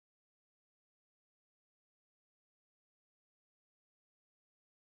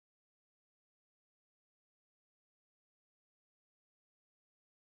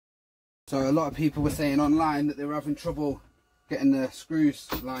So a lot of people were saying online that they were having trouble getting the screws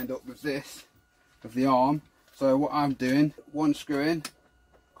lined up with this, with the arm. So what I'm doing, one screw in,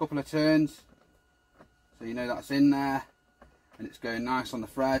 couple of turns, so you know that's in there and it's going nice on the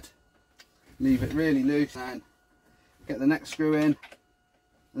thread. Leave it really loose and get the next screw in,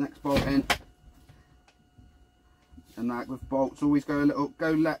 the next bolt in. And like with bolts, always go a little,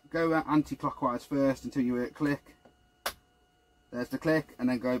 go anti-clockwise first until you hear it click. There's the click, and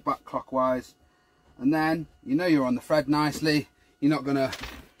then go back clockwise. And then you know you're on the thread nicely. You're not going to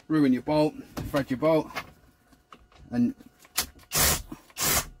ruin your bolt, thread your bolt. And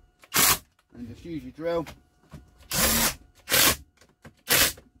just use your drill.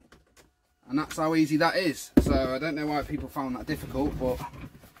 And that's how easy that is. So I don't know why people found that difficult, but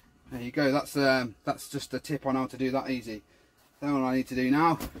there you go. That's just a tip on how to do that easy. Then all I need to do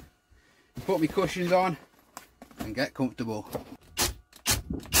now is put my cushions on and get comfortable.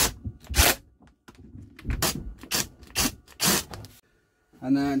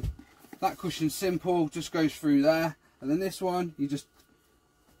 And then that cushion's simple, just goes through there. And then this one, you just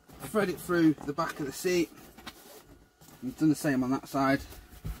thread it through the back of the seat. You've done the same on that side.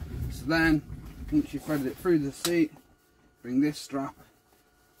 So then, once you've threaded it through the seat, bring this strap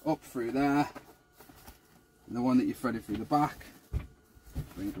up through there. And the one that you threaded through the back,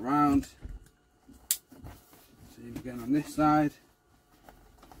 bring it around. Same again on this side.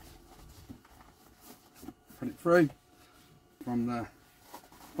 Put it through from the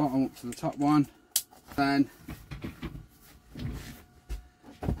bottom up to the top one. Then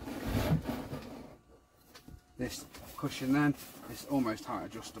this cushion then is almost height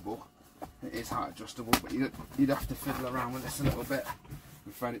adjustable. It is height adjustable, but you'd have to fiddle around with this a little bit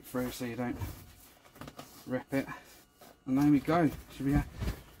and thread it through so you don't rip it. And there we go. Should we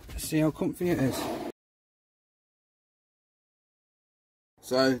see how comfy it is?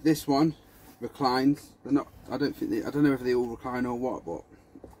 So this one reclines. They're not. I don't know if they all recline or what, but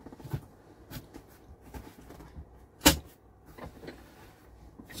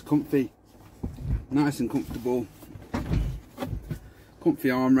it's comfy, nice and comfortable. Comfy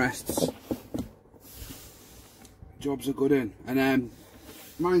armrests. Jobs are good in, and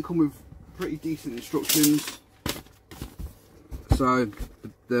mine come with pretty decent instructions. So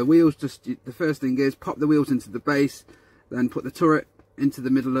the wheels, just the first thing is pop the wheels into the base, then put the turret into the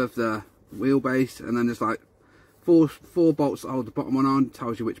middle of the wheelbase, and then there's like four bolts that hold the bottom one on,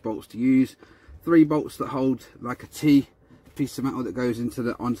 tells you which bolts to use. 3 bolts that hold like a T piece of metal that goes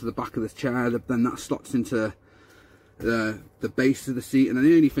into onto the back of the chair. Then that slots into the base of the seat. And then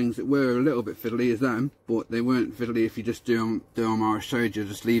the only things that were a little bit fiddly is them, but they weren't fiddly if you just do them how I showed you.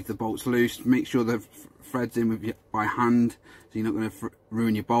 Just leave the bolts loose, make sure the threads in by hand, so you're not going to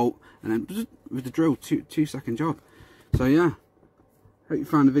ruin your bolt. And then just with the drill, 2-second job. So yeah, hope you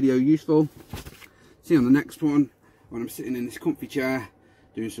found the video useful. See you on the next one when I'm sitting in this comfy chair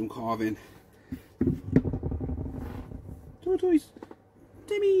doing some carving. Tortoise,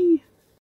 Timmy.